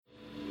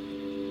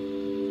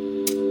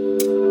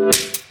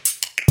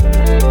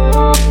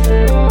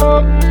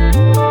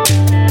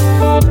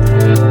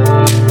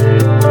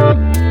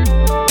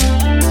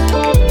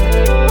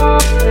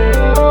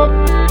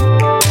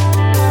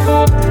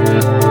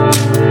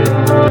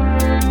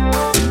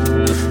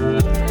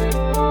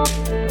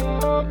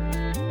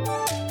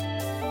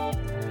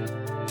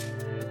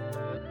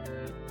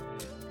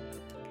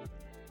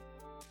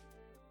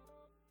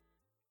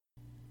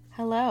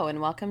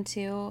welcome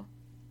to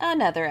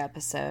another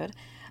episode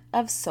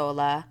of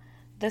Sola,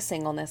 the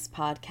Singleness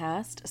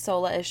Podcast.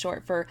 Sola is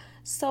short for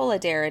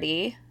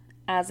solidarity,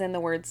 as in the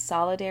word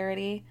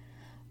solidarity,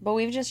 but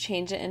we've just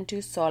changed it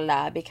into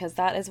Sola because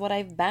that is what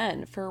I've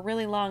been for a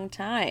really long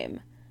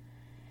time.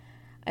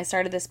 I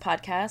started this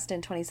podcast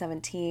in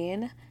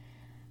 2017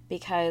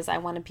 because I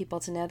wanted people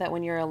to know that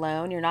when you're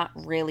alone, you're not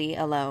really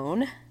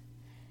alone.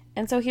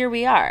 And so here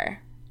we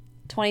are.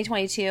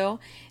 2022,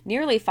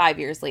 nearly 5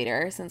 years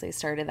later since I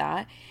started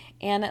that.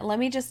 And let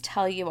me just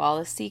tell you all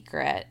a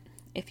secret.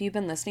 If you've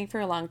been listening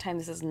for a long time,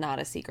 this is not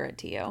a secret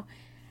to you.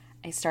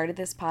 I started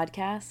this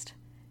podcast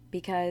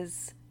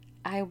because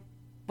I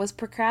was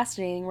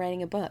procrastinating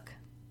writing a book.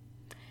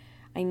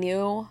 I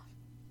knew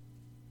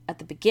at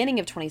the beginning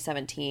of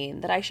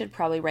 2017 that I should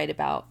probably write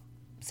about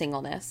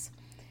singleness.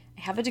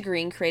 I have a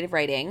degree in creative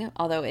writing,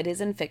 although it is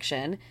in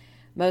fiction.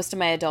 Most of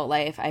my adult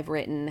life, I've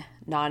written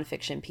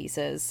nonfiction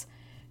pieces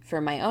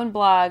for my own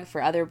blog,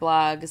 for other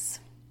blogs,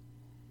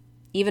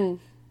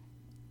 even,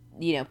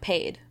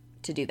 paid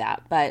to do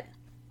that. But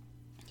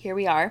here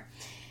we are.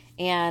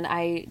 And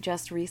I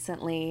just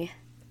recently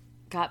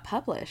got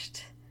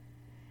published.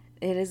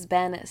 It has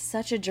been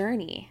such a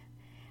journey.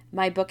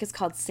 My book is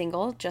called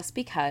Single Just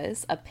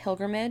Because, A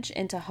Pilgrimage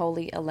into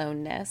Holy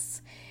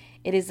Aloneness.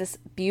 It is this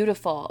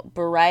beautiful,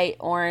 bright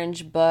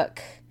orange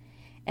book,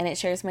 and it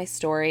shares my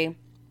story.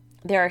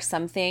 There are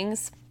some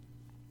things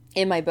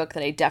in my book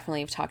that I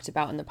definitely have talked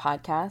about in the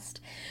podcast.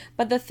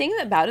 But the thing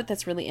about it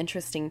that's really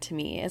interesting to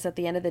me is at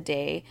the end of the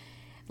day,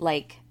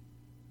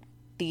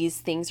 these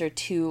things are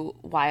two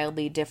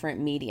wildly different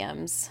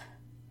mediums.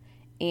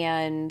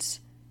 And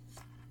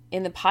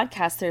in the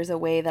podcast, there's a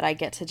way that I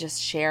get to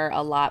just share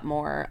a lot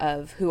more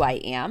of who I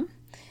am.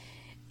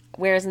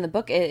 Whereas in the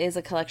book, it is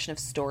a collection of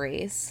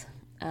stories.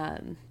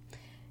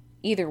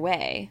 Either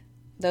way,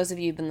 those of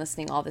you who've been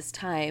listening all this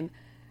time,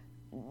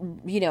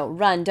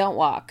 run, don't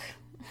walk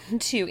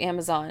to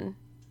Amazon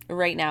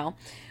right now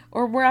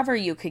or wherever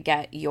you could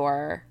get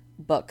your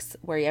books,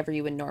 wherever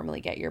you would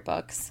normally get your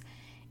books,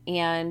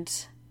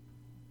 and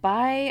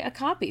buy a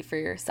copy for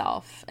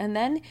yourself. And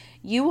then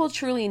you will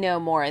truly know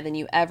more than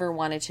you ever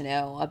wanted to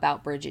know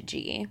about Bridget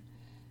G.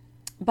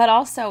 But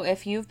also,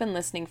 if you've been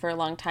listening for a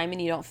long time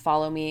and you don't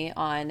follow me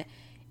on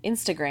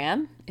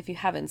Instagram, if you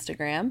have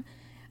Instagram,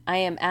 I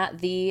am at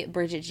the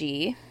Bridget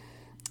G,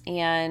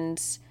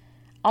 and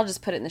I'll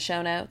just put it in the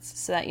show notes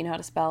so that you know how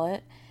to spell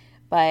it.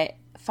 But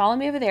follow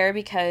me over there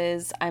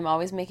because I'm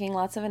always making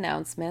lots of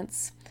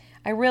announcements.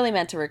 I really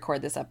meant to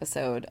record this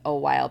episode a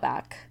while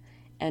back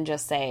and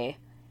just say,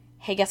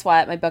 hey, guess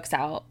what? My book's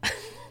out.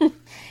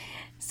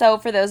 So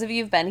for those of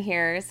you who've been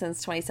here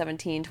since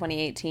 2017,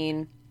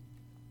 2018,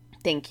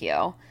 thank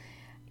you.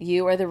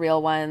 You are the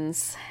real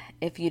ones.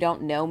 If you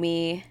don't know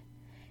me,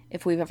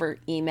 if we've ever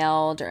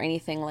emailed or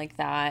anything like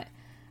that,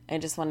 I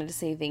just wanted to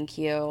say thank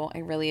you. I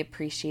really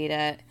appreciate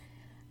it.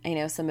 I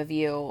know some of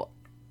you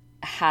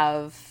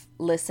have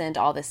listened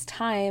all this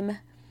time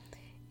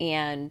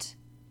and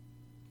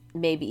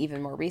maybe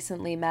even more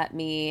recently met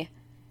me.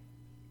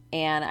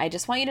 And I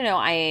just want you to know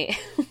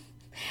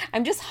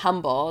I'm just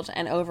humbled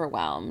and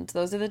overwhelmed.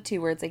 Those are the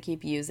two words I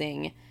keep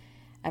using.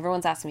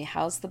 Everyone's asking me,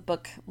 how's the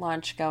book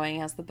launch going?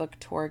 How's the book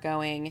tour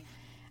going?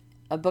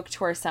 A book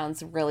tour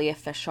sounds really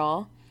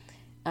official.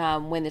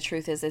 When the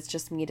truth is, it's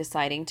just me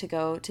deciding to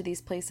go to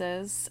these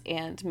places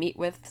and meet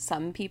with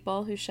some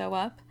people who show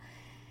up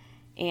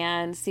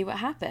and see what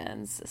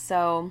happens.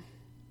 So,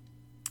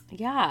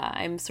 yeah,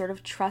 I'm sort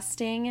of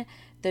trusting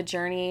the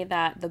journey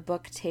that the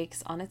book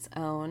takes on its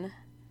own.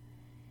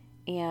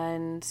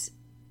 And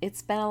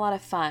it's been a lot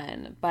of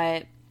fun.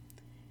 But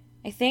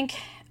I think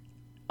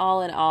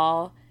all in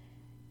all,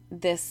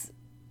 this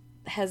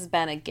has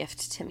been a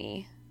gift to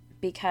me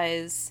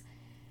because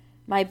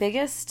my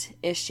biggest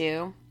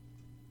issue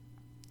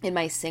in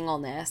my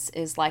singleness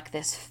is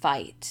this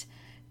fight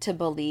to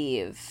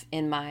believe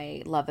in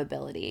my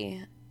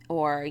lovability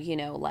or,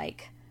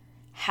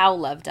 how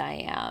loved I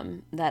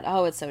am, that,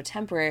 it's so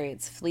temporary,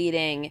 it's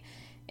fleeting,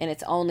 and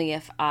it's only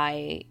if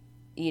I,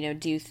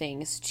 do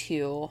things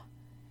to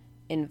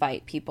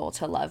invite people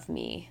to love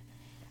me.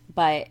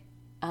 But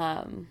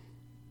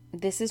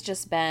this has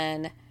just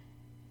been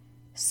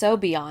so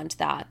beyond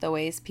that, the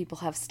ways people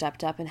have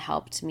stepped up and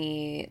helped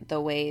me, the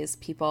ways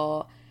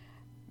people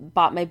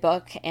bought my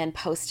book and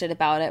posted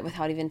about it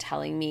without even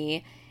telling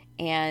me,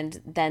 and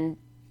then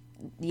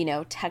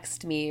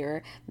text me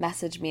or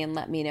message me and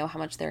let me know how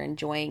much they're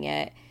enjoying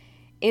it.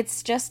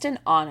 It's just an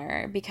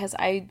honor because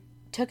I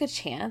took a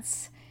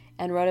chance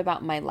and wrote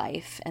about my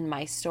life and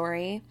my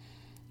story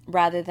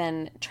rather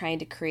than trying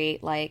to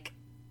create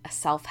a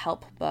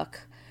self-help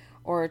book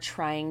or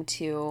trying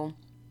to,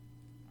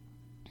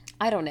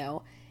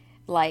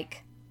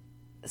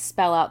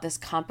 spell out this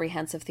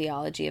comprehensive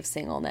theology of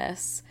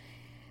singleness.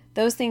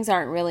 Those things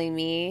aren't really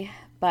me,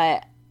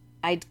 but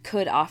I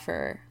could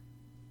offer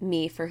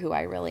me for who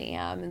I really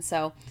am. And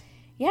so,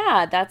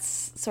 yeah,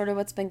 that's sort of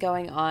what's been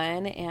going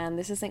on. And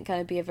this isn't going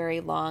to be a very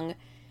long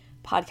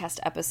podcast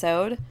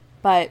episode,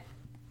 but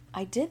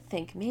I did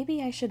think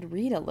maybe I should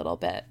read a little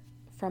bit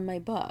from my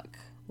book.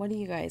 What do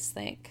you guys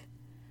think?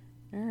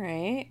 All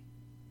right.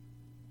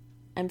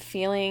 I'm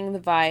feeling the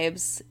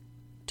vibes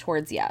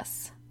towards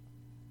yes.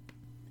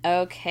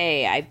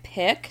 Okay, I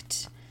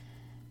picked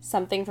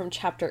something from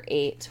chapter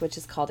 8, which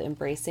is called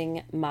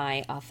Embracing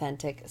My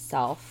Authentic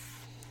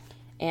Self.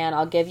 And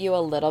I'll give you a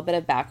little bit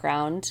of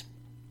background.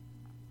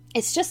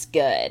 It's just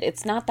good.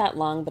 It's not that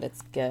long, but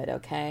it's good,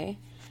 okay?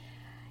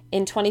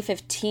 In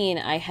 2015,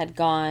 I had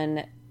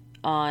gone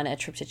on a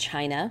trip to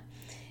China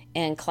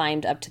and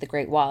climbed up to the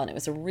Great Wall, and it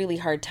was a really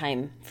hard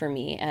time for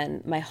me,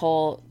 and my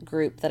whole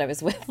group that I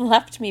was with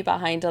left me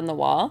behind on the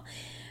wall,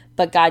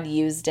 but God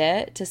used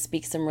it to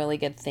speak some really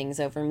good things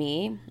over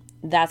me.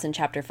 That's in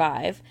chapter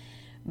 5.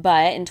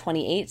 But in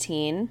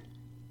 2018,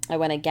 I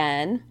went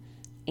again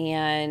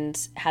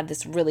and had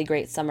this really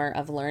great summer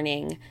of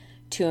learning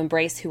to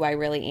embrace who I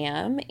really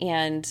am,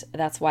 and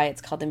that's why it's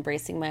called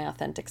Embracing My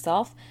Authentic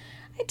Self.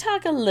 I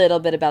talk a little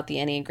bit about the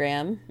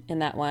Enneagram in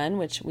that one,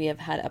 which we have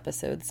had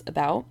episodes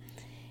about.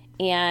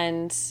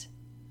 And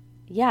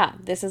yeah,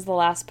 this is the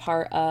last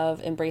part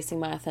of Embracing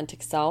My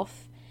Authentic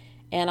Self.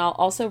 And I'll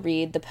also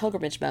read the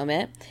pilgrimage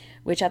moment,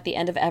 which at the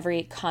end of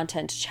every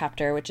content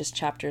chapter, which is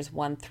chapters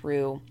 1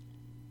 through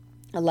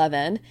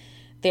 11,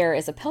 there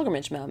is a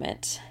pilgrimage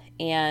moment.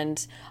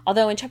 And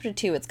although in chapter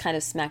 2, it's kind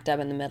of smack dab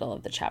in the middle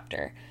of the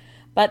chapter,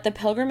 but the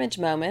pilgrimage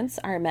moments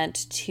are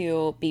meant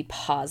to be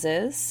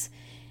pauses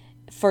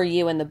for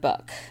you in the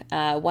book.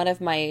 One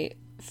of my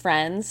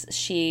friends,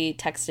 she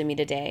texted me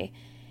today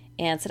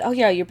and said, "Oh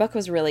yeah, your book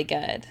was really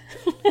good."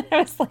 And I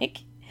was like,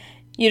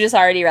 "You just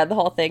already read the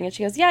whole thing?" And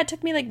she goes, "Yeah, it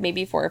took me like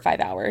maybe 4 or 5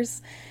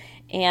 hours."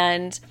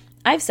 And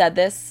I've said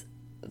this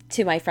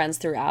to my friends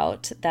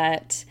throughout,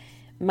 that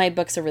my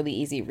book's a really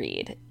easy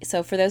read.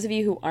 So for those of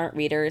you who aren't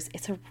readers,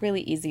 it's a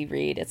really easy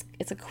read.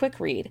 It's a quick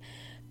read.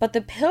 But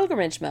the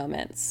pilgrimage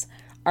moments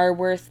are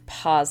worth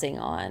pausing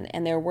on,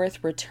 and they're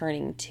worth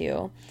returning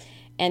to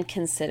and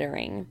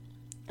considering,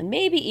 and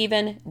maybe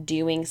even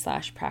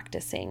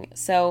doing/practicing.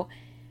 So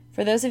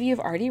for those of you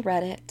who've already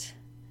read it,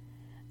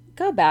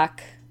 go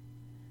back,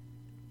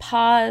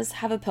 pause,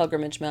 have a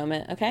pilgrimage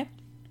moment, okay?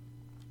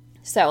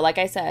 So, like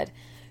I said,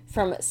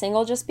 from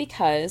Single Just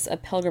Because, A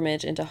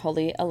Pilgrimage into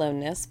Holy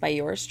Aloneness by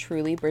yours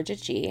truly,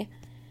 Bridget G.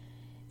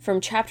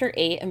 From chapter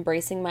 8,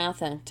 Embracing My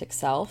Authentic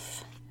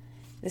Self,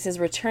 this is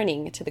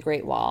Returning to the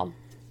Great Wall.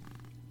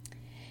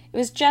 It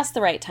was just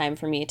the right time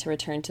for me to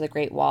return to the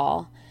Great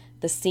Wall,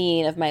 the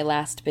scene of my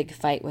last big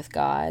fight with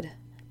God,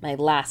 my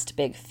last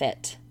big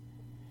fit.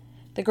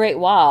 The Great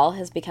Wall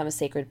has become a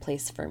sacred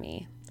place for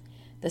me.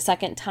 The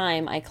second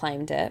time I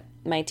climbed it,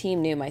 my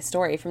team knew my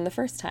story from the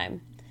first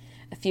time.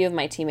 A few of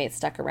my teammates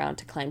stuck around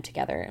to climb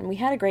together, and we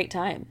had a great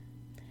time.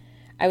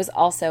 I was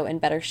also in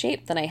better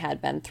shape than I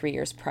had been 3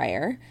 years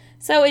prior,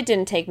 so it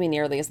didn't take me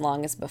nearly as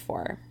long as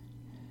before.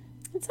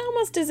 It's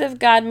almost as if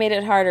God made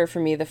it harder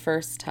for me the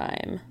first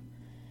time.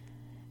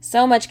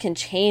 So much can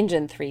change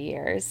in 3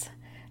 years.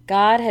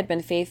 God had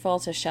been faithful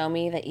to show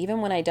me that even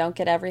when I don't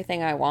get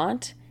everything I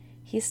want,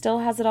 He still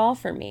has it all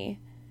for me.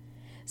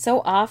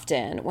 So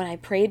often, when I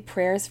prayed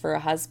prayers for a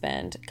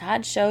husband,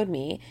 God showed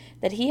me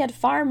that He had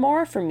far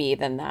more for me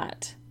than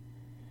that.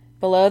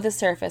 Below the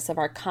surface of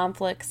our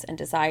conflicts and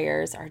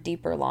desires are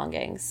deeper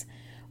longings,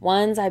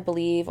 ones I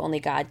believe only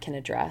God can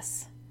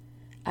address.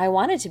 I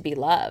wanted to be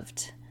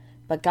loved,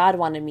 but God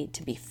wanted me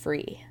to be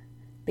free,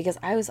 because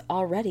I was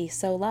already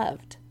so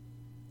loved.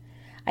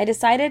 I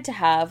decided to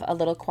have a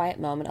little quiet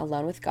moment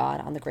alone with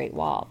God on the Great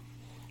Wall.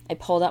 I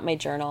pulled out my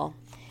journal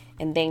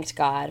and thanked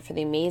God for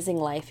the amazing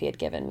life He had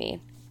given me.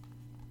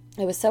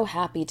 I was so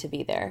happy to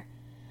be there.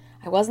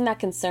 I wasn't that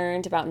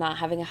concerned about not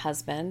having a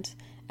husband,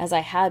 as I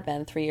had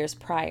been 3 years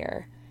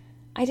prior.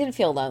 I didn't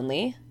feel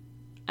lonely.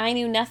 I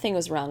knew nothing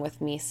was wrong with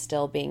me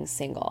still being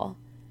single.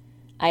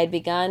 I had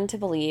begun to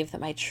believe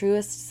that my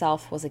truest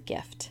self was a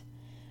gift,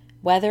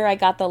 whether I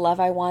got the love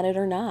I wanted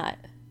or not.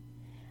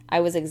 I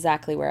was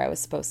exactly where I was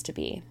supposed to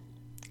be,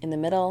 in the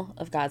middle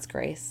of God's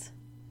grace.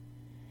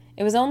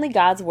 It was only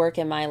God's work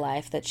in my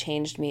life that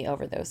changed me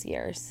over those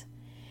years.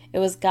 It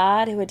was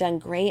God who had done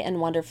great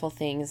and wonderful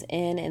things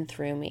in and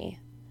through me.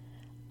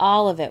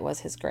 All of it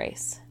was His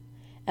grace,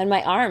 and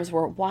my arms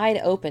were wide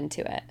open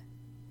to it.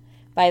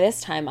 By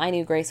this time, I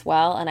knew grace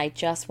well, and I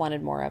just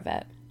wanted more of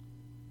it.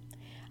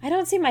 I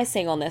don't see my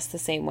singleness the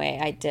same way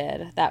I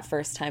did that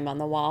first time on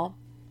the wall.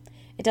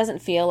 It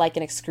doesn't feel like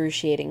an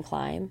excruciating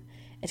climb.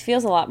 It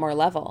feels a lot more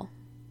level.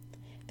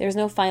 There's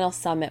no final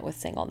summit with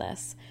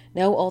singleness,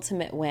 no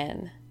ultimate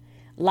win.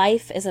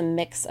 Life is a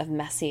mix of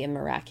messy and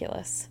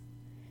miraculous.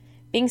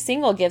 Being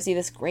single gives you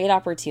this great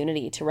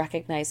opportunity to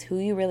recognize who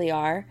you really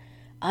are,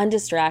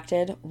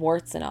 undistracted,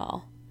 warts and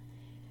all.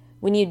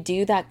 When you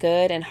do that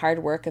good and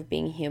hard work of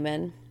being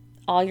human,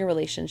 all your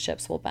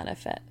relationships will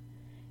benefit.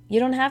 You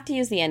don't have to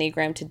use the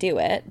Enneagram to do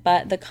it,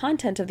 but the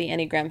content of the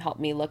Enneagram helped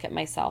me look at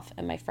myself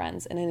and my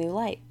friends in a new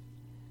light.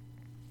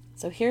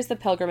 So here's the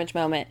pilgrimage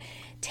moment.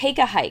 Take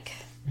a hike.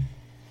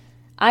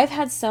 I've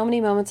had so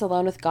many moments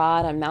alone with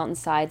God on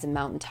mountainsides and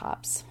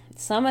mountaintops.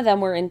 Some of them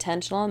were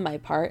intentional on my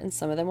part, and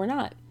some of them were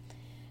not.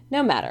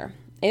 No matter.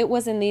 It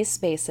was in these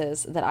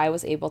spaces that I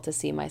was able to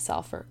see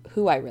myself for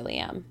who I really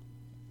am,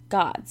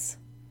 God's.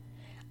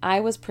 I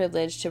was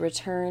privileged to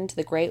return to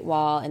the Great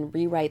Wall and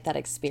rewrite that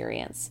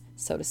experience,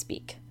 so to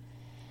speak.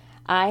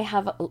 I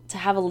have to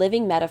have a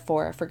living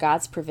metaphor for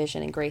God's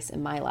provision and grace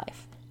in my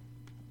life.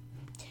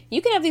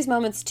 You can have these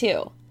moments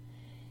too.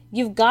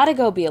 You've got to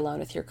go be alone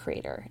with your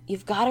Creator.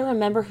 You've got to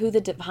remember who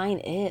the divine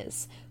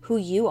is, who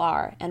you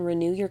are, and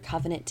renew your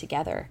covenant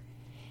together.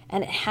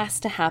 And it has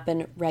to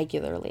happen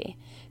regularly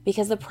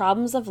because the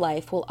problems of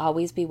life will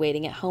always be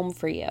waiting at home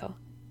for you.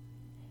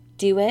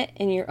 Do it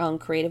in your own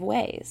creative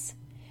ways.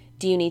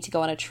 Do you need to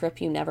go on a trip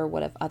you never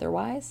would have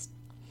otherwise?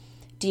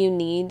 Do you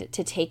need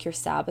to take your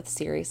Sabbath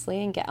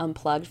seriously and get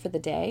unplugged for the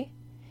day?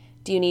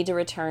 Do you need to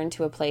return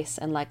to a place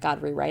and let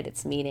God rewrite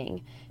its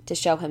meaning to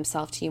show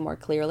Himself to you more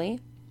clearly?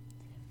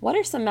 What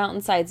are some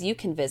mountainsides you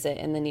can visit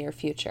in the near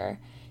future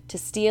to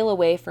steal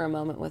away for a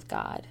moment with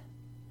God?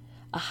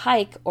 A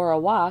hike or a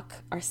walk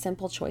are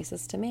simple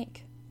choices to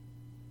make.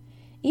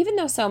 Even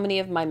though so many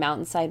of my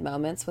mountainside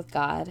moments with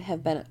God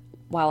have been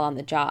while on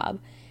the job,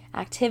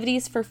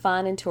 activities for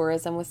fun and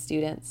tourism with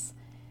students,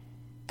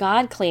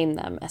 God claimed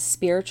them as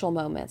spiritual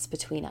moments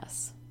between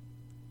us.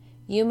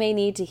 You may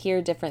need to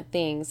hear different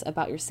things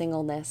about your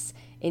singleness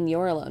in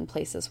your alone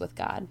places with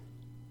God.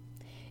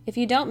 If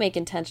you don't make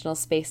intentional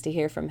space to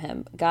hear from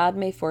Him, God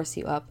may force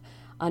you up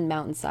on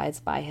mountainsides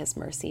by His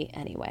mercy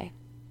anyway.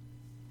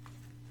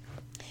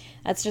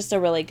 That's just a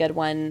really good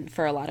one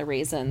for a lot of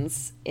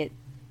reasons. It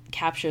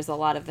captures a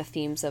lot of the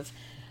themes of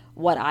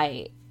what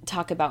I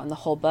talk about in the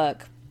whole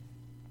book.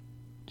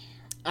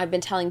 I've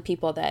been telling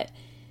people that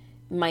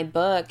my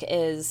book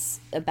is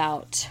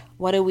about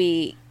what do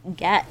we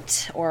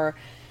get, or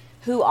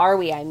who are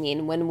we,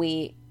 when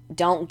we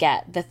don't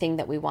get the thing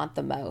that we want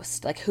the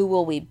most. Like, who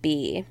will we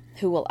be?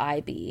 Who will I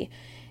be?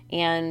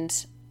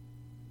 And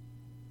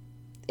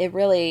it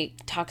really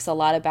talks a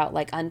lot about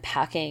like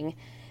unpacking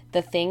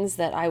the things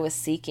that I was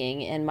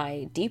seeking in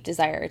my deep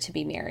desire to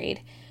be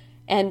married.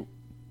 And,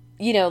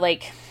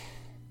 like,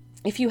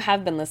 if you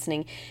have been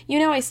listening,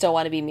 I still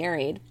want to be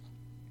married.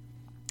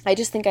 I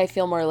just think I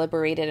feel more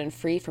liberated and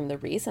free from the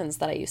reasons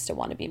that I used to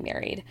want to be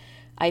married.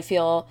 I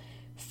feel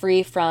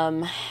free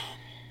from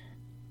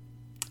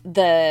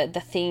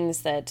the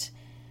things that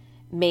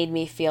made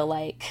me feel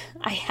like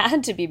I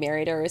had to be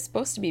married or was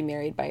supposed to be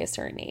married by a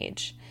certain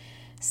age.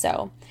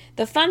 So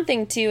the fun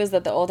thing too is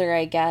that the older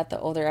I get, the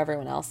older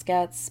everyone else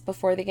gets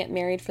before they get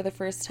married for the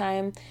first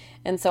time.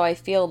 And so I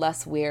feel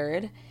less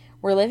weird.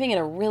 We're living in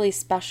a really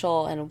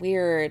special and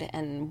weird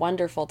and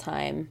wonderful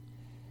time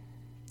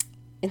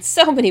in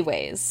so many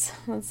ways.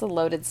 That's a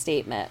loaded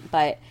statement,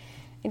 but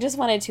I just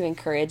wanted to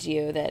encourage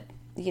you that,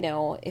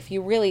 if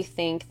you really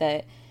think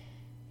that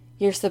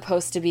you're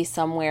supposed to be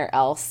somewhere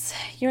else,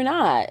 you're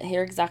not.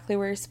 You're exactly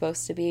where you're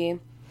supposed to be.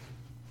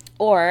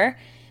 Or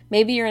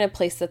maybe you're in a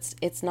place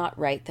it's not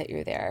right that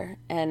you're there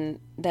and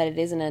that it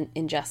is an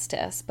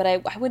injustice. But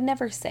I would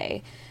never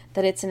say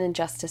that it's an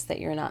injustice that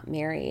you're not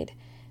married.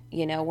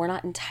 We're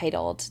not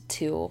entitled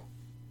to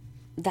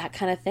that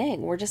kind of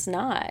thing. We're just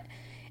not.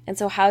 And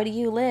so how do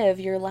you live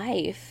your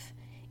life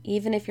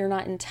even if you're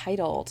not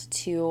entitled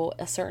to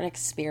a certain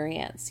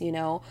experience,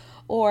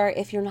 or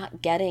if you're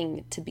not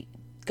getting to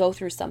go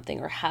through something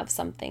or have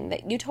something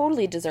that you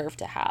totally deserve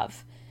to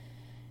have?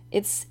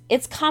 It's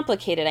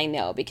complicated, I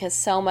know, because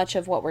so much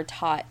of what we're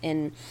taught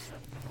in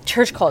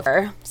church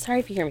culture, sorry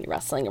if you hear me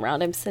rustling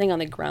around, I'm sitting on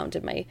the ground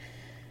in my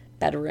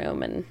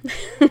bedroom and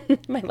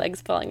my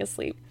leg's falling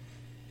asleep.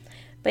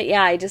 But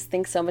yeah, I just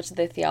think so much of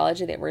the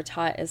theology that we're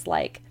taught is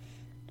like,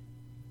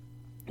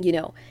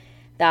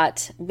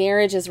 that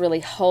marriage is really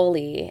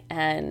holy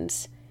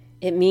and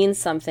it means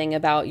something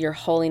about your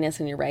holiness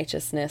and your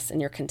righteousness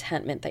and your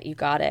contentment that you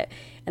got it.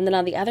 And then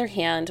on the other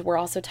hand, we're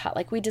also taught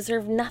like we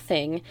deserve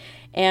nothing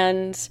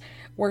and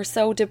we're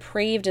so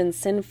depraved and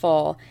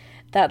sinful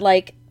that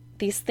like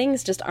these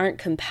things just aren't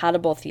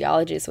compatible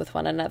theologies with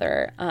one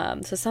another.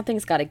 So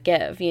something's got to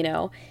give,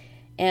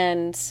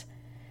 And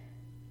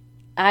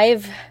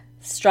I've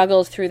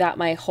struggled through that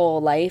my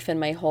whole life and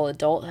my whole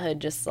adulthood,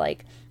 just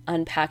like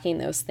unpacking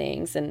those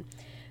things. And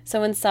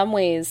so in some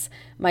ways,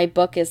 my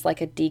book is like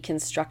a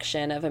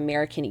deconstruction of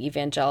American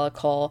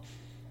evangelical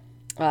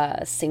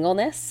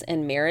singleness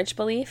and marriage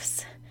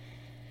beliefs.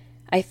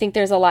 I think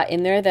there's a lot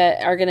in there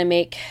that are going to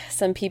make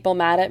some people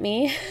mad at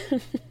me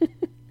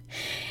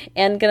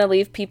and going to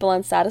leave people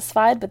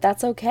unsatisfied, but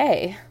that's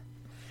okay.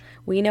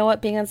 We know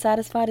what being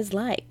unsatisfied is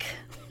like.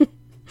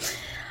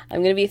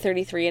 I'm going to be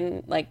 33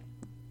 in like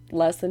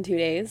less than 2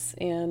 days,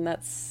 and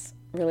that's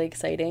really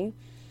exciting.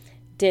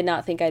 Did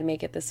not think I'd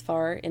make it this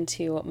far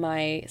into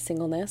my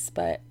singleness,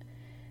 but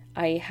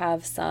I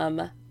have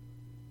some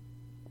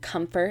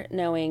comfort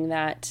knowing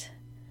that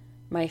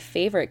my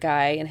favorite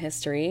guy in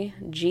history,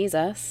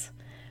 Jesus,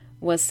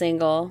 was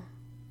single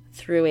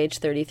through age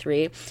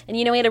 33. And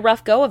he had a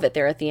rough go of it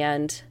there at the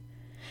end.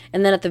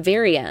 And then at the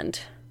very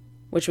end,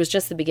 which was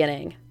just the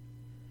beginning,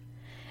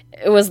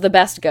 it was the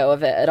best go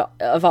of it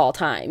of all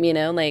time,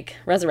 like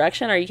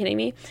resurrection. Are you kidding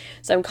me?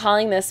 So I'm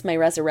calling this my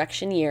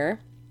resurrection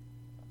year.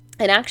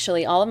 And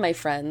actually, all of my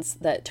friends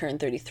that turned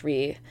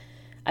 33,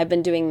 I've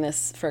been doing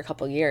this for a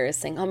couple years,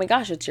 saying, oh my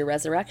gosh, it's your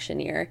resurrection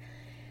year.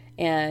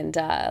 And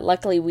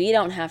luckily, we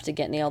don't have to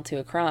get nailed to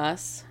a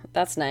cross.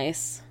 That's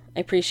nice. I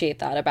appreciate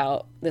that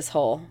about this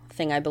whole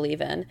thing I believe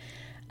in.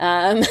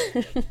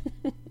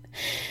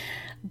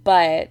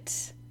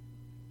 But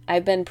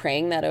I've been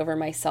praying that over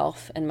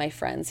myself and my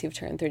friends who've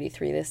turned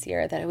 33 this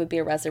year, that it would be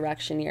a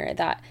resurrection year,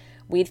 that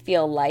we'd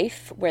feel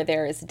life where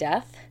there is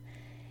death,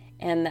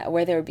 and that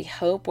where there would be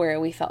hope where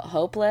we felt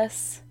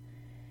hopeless,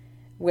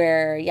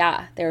 where,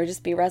 there would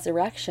just be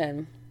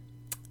resurrection.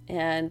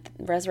 And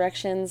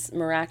resurrection's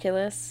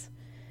miraculous.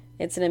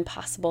 It's an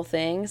impossible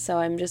thing, so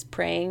I'm just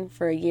praying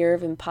for a year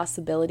of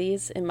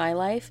impossibilities in my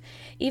life,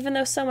 even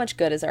though so much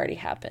good has already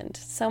happened.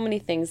 So many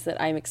things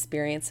that I'm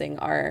experiencing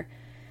are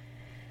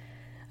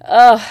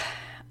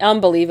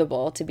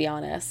unbelievable, to be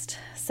honest.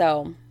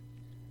 So,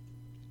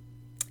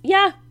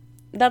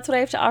 that's what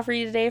I have to offer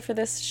you today for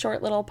this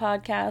short little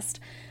podcast.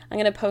 I'm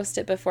going to post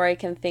it before I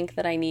can think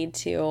that I need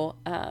to,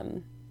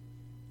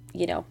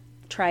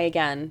 try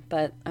again,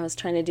 but I was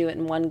trying to do it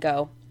in one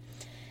go.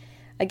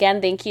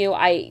 Again, thank you.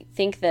 I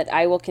think that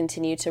I will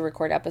continue to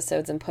record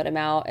episodes and put them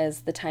out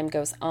as the time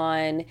goes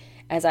on,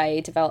 as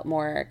I develop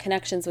more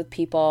connections with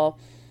people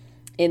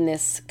in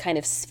this kind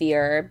of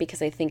sphere,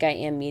 because I think I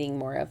am meeting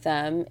more of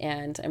them,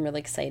 and I'm really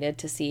excited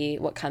to see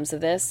what comes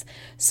of this.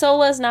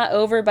 Sola's not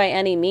over by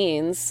any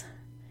means.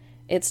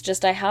 It's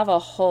just I have a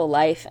whole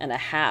life and a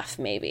half,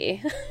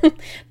 maybe,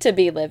 to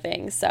be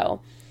living. So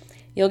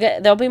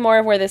there'll be more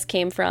of where this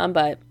came from,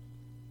 but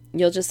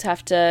you'll just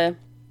have to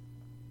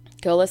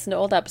go listen to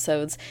old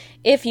episodes.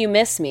 If you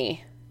miss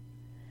me,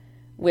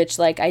 which,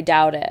 I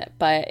doubt it,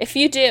 but if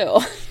you do,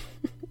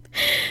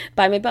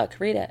 buy my book,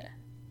 read it,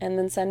 and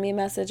then send me a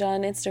message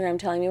on Instagram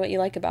telling me what you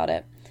like about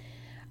it.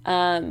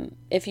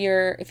 If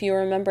you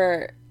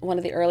remember one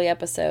of the early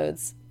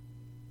episodes,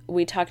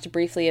 we talked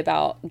briefly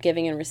about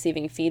giving and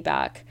receiving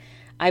feedback.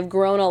 I've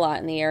grown a lot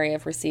in the area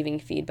of receiving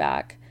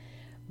feedback,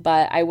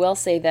 but I will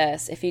say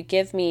this: if you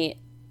give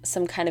me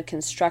some kind of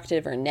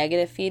constructive or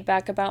negative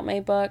feedback about my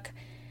book,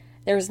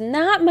 there's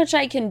not much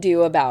I can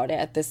do about it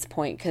at this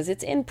point, because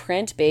it's in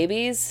print,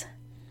 babies.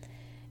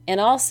 And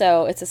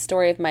also, it's a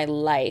story of my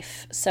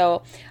life.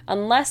 So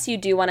unless you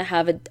do want to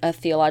have a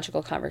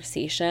theological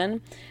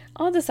conversation,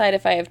 I'll decide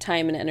if I have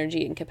time and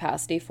energy and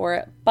capacity for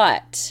it.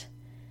 But,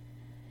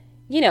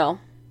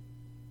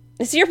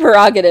 it's your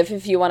prerogative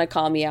if you want to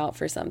call me out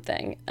for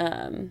something.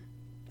 I'm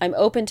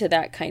open to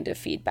that kind of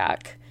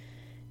feedback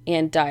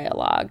and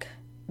dialogue,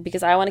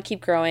 because I want to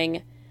keep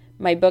growing.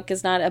 My book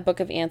is not a book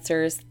of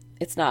answers.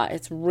 It's not.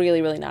 It's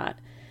really, really not.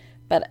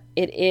 But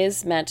it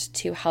is meant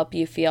to help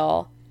you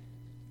feel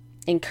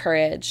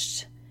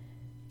encouraged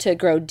to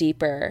grow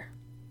deeper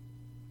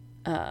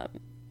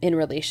in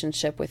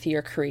relationship with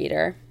your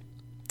Creator.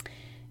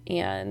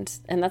 And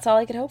that's all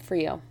I could hope for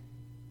you.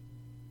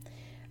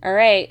 All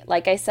right.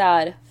 Like I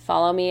said,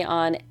 follow me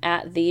on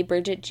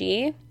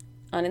 @TheBridgetG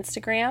on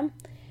Instagram.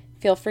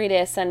 Feel free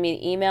to send me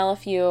an email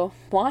if you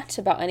want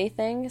about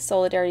anything,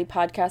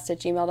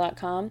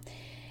 solidaritypodcast@gmail.com.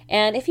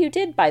 And if you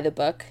did buy the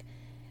book,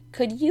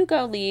 could you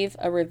go leave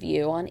a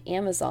review on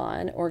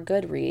Amazon or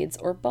Goodreads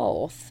or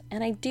both?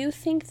 And I do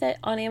think that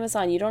on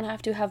Amazon, you don't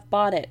have to have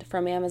bought it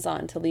from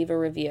Amazon to leave a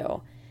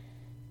review.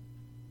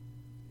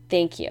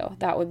 Thank you.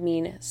 That would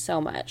mean so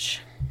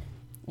much.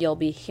 You'll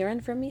be hearing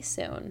from me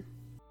soon.